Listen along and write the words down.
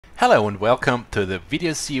Hello and welcome to the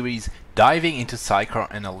video series Diving into Sitecore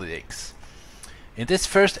Analytics. In this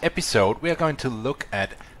first episode we are going to look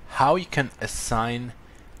at how you can assign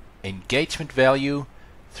engagement value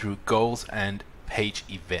through goals and page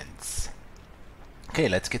events. Okay,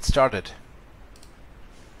 let's get started.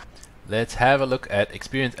 Let's have a look at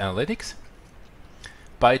Experience Analytics.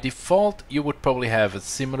 By default you would probably have a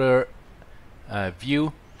similar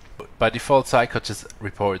view. By default Sitecore just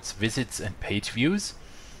reports visits and page views,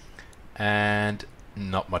 and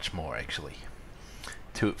not much more actually.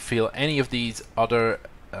 To fill any of these other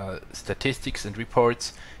statistics and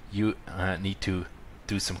reports, you need to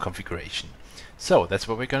do some configuration. So that's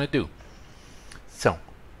what we're going to do. So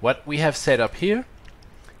what we have set up here,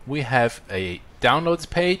 we have a downloads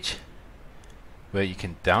page where you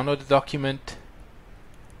can download the document,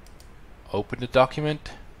 open the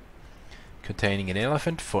document containing an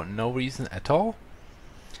elephant for no reason at all.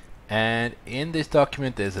 And in this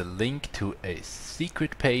document there's a link to a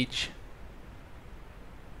secret page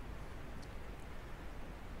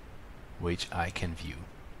which I can view.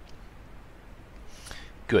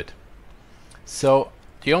 Good. So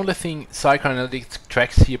the only thing Sitecore Analytics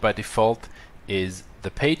tracks here by default is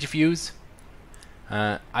the page views.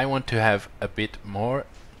 I want to have a bit more.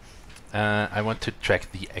 I want to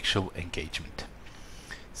track the actual engagement.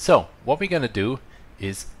 So what we're going to do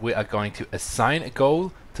is we are going to assign a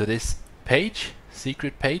goal to this page,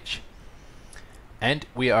 secret page, and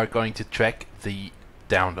we are going to track the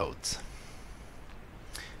downloads.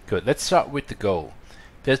 Good, let's start with the goal.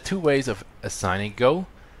 There's two ways of assigning goal.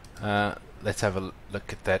 Let's have a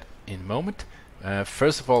look at that in a moment.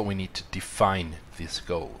 First of all, we need to define this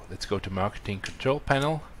goal. Let's go to Marketing Control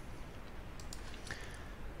Panel.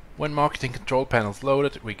 When Marketing Control Panel is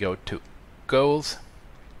loaded, we go to Goals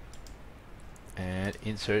and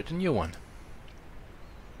insert a new one.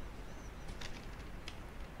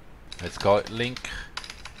 Let's call it link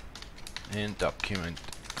in document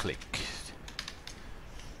click.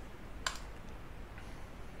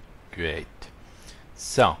 Great.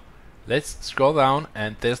 So let's scroll down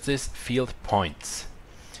and there's this field points.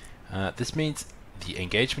 This means the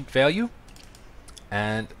engagement value,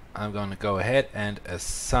 and I'm going to go ahead and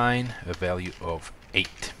assign a value of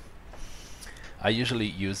 8. I usually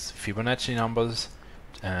use Fibonacci numbers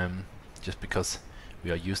just because we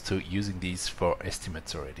are used to using these for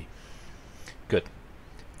estimates already. Good.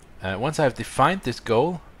 Once I've defined this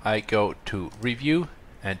goal, I go to Review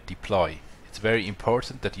and Deploy. It's very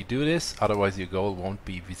important that you do this, otherwise your goal won't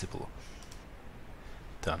be visible.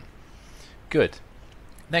 Done. Good.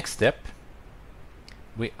 Next step,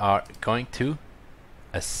 we are going to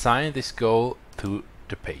assign this goal to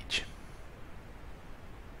the page.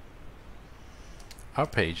 Our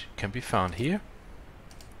page can be found here,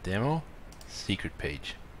 Demo, Secret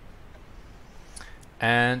Page.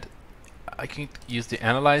 And I can use the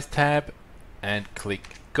Analyze tab and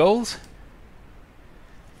click Goals,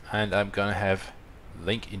 and I'm gonna have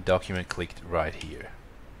Link in Document clicked right here.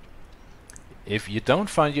 If you don't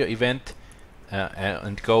find your event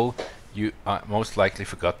and goal, you most likely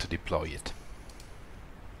forgot to deploy it.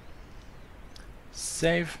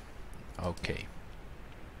 Save. Okay.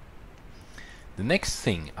 The next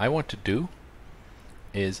thing I want to do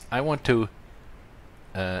is I want to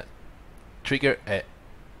trigger a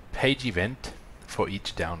page event for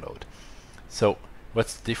each download. So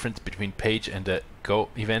what's the difference between page and a go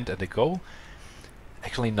event and a goal?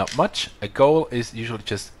 Actually not much. A goal is usually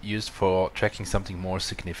just used for tracking something more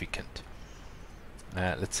significant.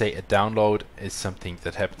 Let's say a download is something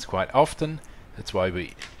that happens quite often. That's why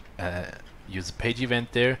we use a page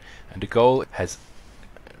event there, and the goal has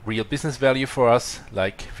real business value for us,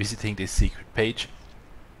 like visiting this secret page.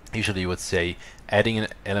 Usually you would say adding an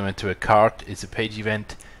element to a cart is a page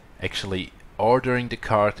event. Actually ordering the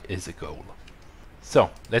cart is a goal.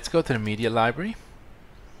 So let's go to the media library,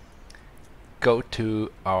 go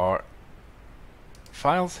to our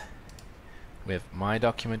files. We have my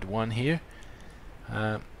document 1 here.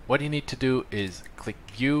 What you need to do is click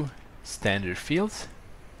View Standard Fields,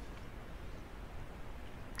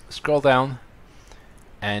 scroll down,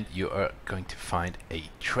 and you are going to find a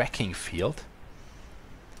tracking field.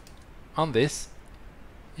 On this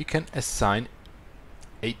you can assign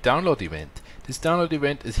a download event. This download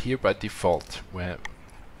event is here by default, where it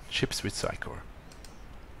ships with Sitecore.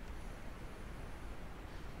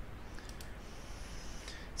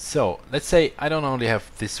 So let's say I don't only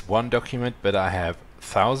have this one document, but I have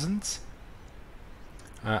thousands.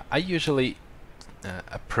 I usually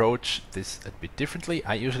approach this a bit differently.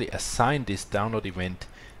 I usually assign this download event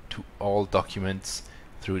to all documents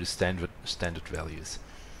through the standard values.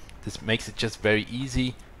 This makes it just very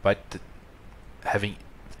easy by having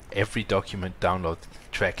every document download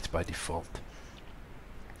tracked by default.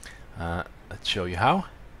 Let's show you how.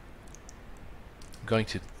 I'm going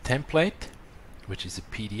to template, which is a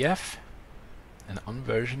PDF, an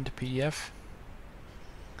unversioned PDF,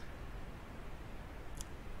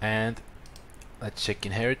 and let's check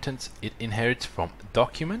inheritance. It inherits from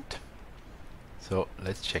document. So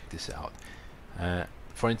let's check this out.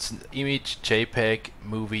 For instance, image, JPEG,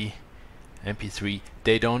 movie, MP3,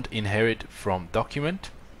 they don't inherit from document,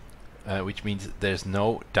 which means there's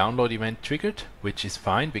no download event triggered, which is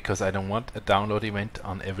fine because I don't want a download event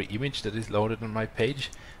on every image that is loaded on my page.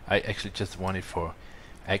 I actually just want it for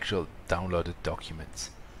actual downloaded documents.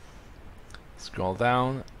 Scroll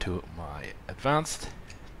down to my advanced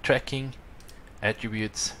tracking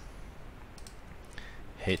attributes,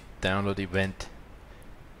 hit download event,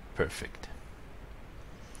 perfect.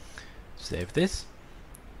 Save this.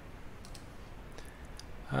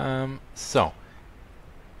 So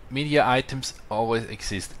media items always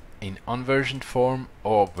exist in unversioned form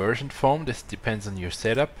or versioned form. This depends on your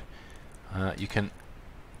setup. You can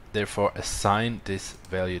therefore assign this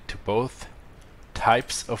value to both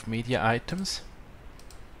types of media items.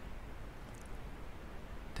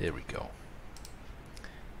 There we go.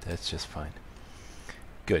 That's just fine.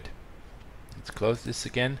 Good. Let's close this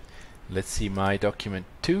again. Let's see my document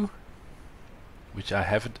 2, which I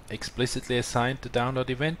haven't explicitly assigned the download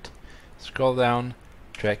event. Scroll down,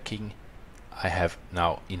 tracking. I have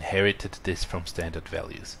now inherited this from standard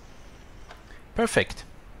values. Perfect.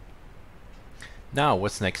 Now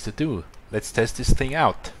what's next to do? Let's test this thing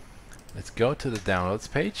out. Let's go to the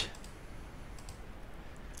downloads page,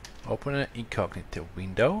 open an incognito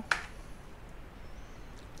window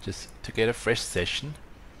just to get a fresh session,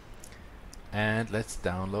 and let's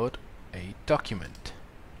download a document.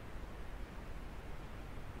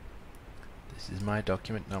 This is my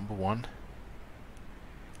document number 1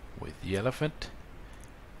 with the elephant,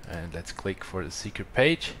 and let's click for the secret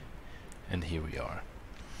page, and here we are.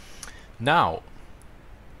 Now,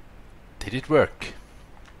 did it work?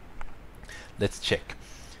 Let's check.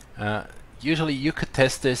 Usually you could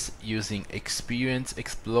test this using Experience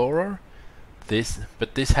Explorer,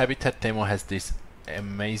 but this Habitat demo has this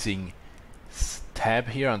amazing tab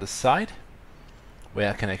here on the side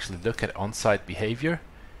where I can actually look at on-site behavior,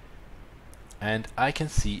 and I can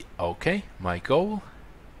see, okay, my goal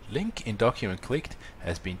link in document clicked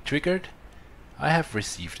has been triggered. I have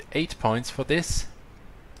received 8 points for this,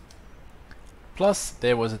 plus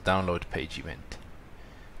there was a download page event.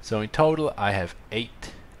 So in total I have 8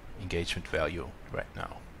 engagement value right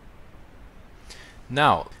now.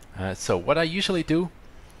 Now, so what I usually do,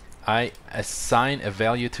 I assign a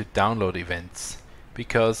value to download events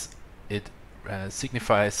because it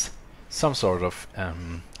signifies some sort of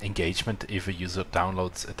engagement if a user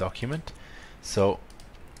downloads a document. So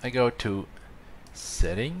I go to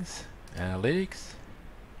Settings, Analytics,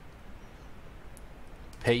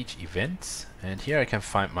 Page Events, and here I can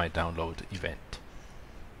find my download event.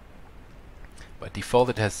 By default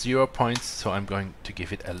it has 0 points, so I'm going to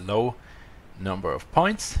give it a low number of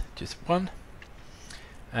points, just 1.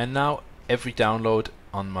 And now every download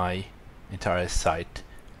on my entire site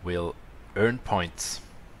will earn points.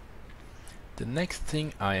 The next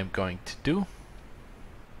thing I am going to do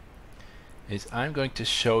is I'm going to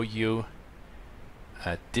show you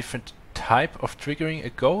a different type of triggering a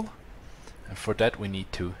goal, and for that we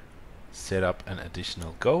need to set up an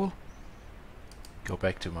additional goal. Go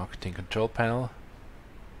back to Marketing Control Panel,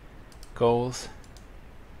 Goals,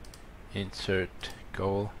 Insert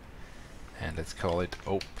Goal, and let's call it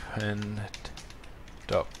Open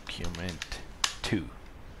Document 2.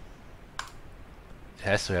 It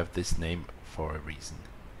has to have this name for a reason.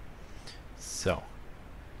 So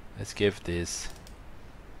let's give this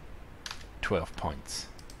 12 points.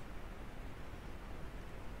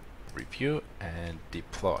 Review and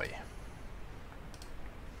deploy.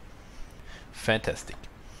 Fantastic.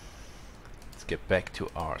 Let's get back to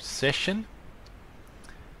our session.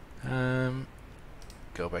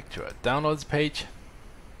 Go back to our downloads page.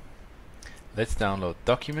 Let's download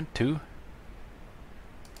document 2.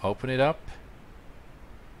 Open it up.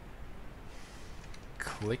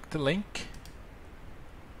 Click the link.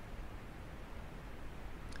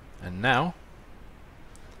 And now,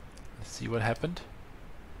 let's see what happened.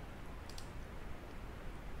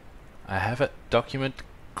 I have a document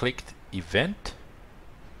clicked event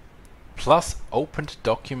plus opened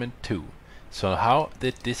document 2. So how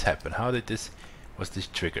did this happen? How did this was this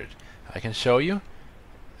triggered? I can show you.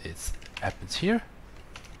 It happens here.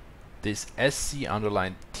 This SC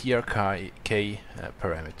underline TRK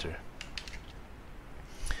parameter.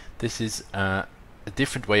 This is a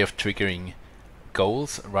different way of triggering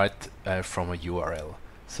goals right from a URL.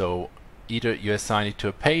 So either you assign it to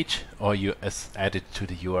a page or you add it to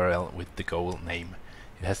the URL with the goal name.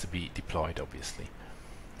 It has to be deployed, obviously.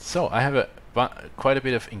 So I have quite a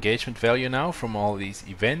bit of engagement value now from all these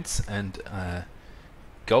events and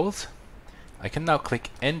goals. I can now click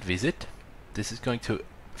End Visit. This is going to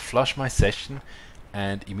flush my session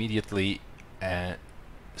and immediately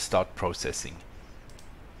start processing.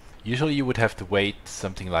 Usually you would have to wait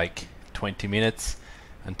something like 20 minutes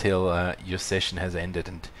until your session has ended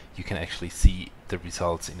and you can actually see the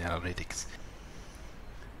results in analytics.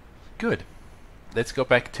 Good. Let's go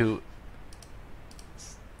back to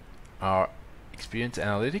our Experience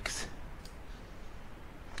Analytics,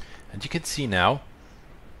 and you can see now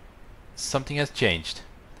something has changed.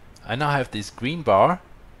 I now have this green bar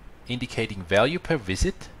indicating value per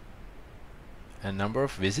visit and number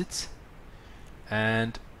of visits,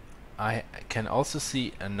 and I can also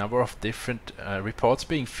see a number of different reports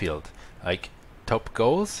being filled, like top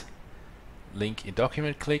goals, link in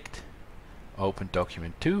document clicked, open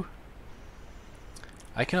document 2.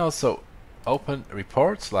 I can also open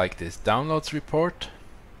reports like this downloads report,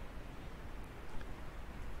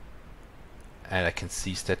 and I can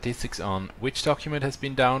see statistics on which document has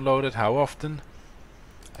been downloaded, how often.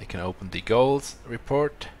 I can open the goals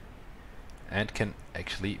report and can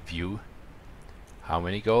actually view how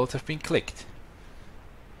many goals have been clicked.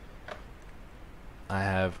 I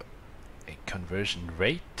have a conversion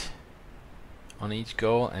rate on each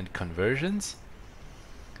goal and conversions.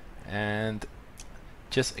 And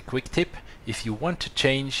just a quick tip, if you want to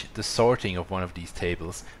change the sorting of one of these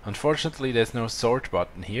tables, unfortunately there's no sort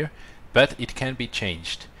button here, but it can be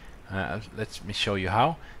changed. Let me show you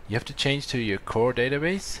how. You have to change to your core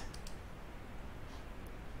database.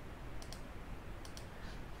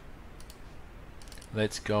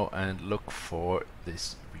 Let's go and look for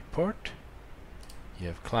this report. You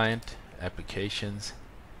have client, applications,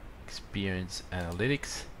 experience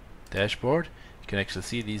analytics, dashboard. You can actually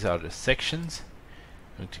see these are the sections.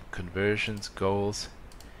 Going to conversions, goals,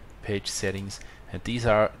 page settings, and these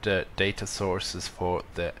are the data sources for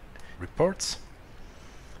the reports.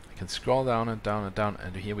 I can scroll down and down and down,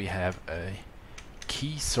 and here we have a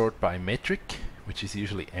key sort by metric, which is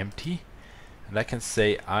usually empty, and I can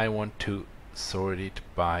say I want to sort it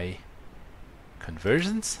by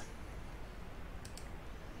conversions.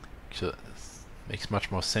 So this makes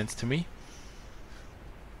much more sense to me.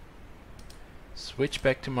 Switch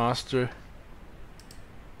back to master,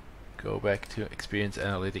 go back to experience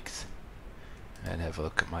analytics, and have a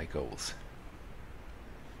look at my goals.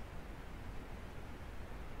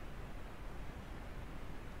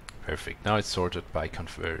 Perfect. Now it's sorted by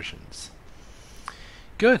conversions.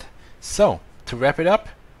 Good. So to wrap it up,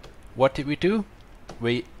 what did we do?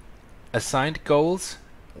 We assigned goals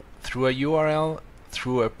through a URL,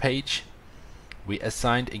 through a page. We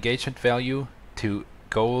assigned engagement value to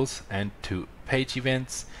goals and to page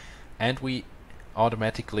events, and we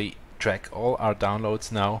automatically track all our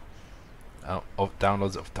downloads now of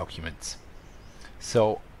downloads of documents.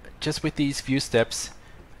 So just with these few steps,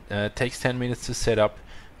 takes 10 minutes to set up,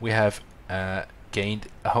 we have gained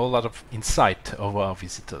a whole lot of insight over our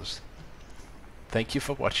visitors. Thank you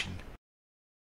for watching.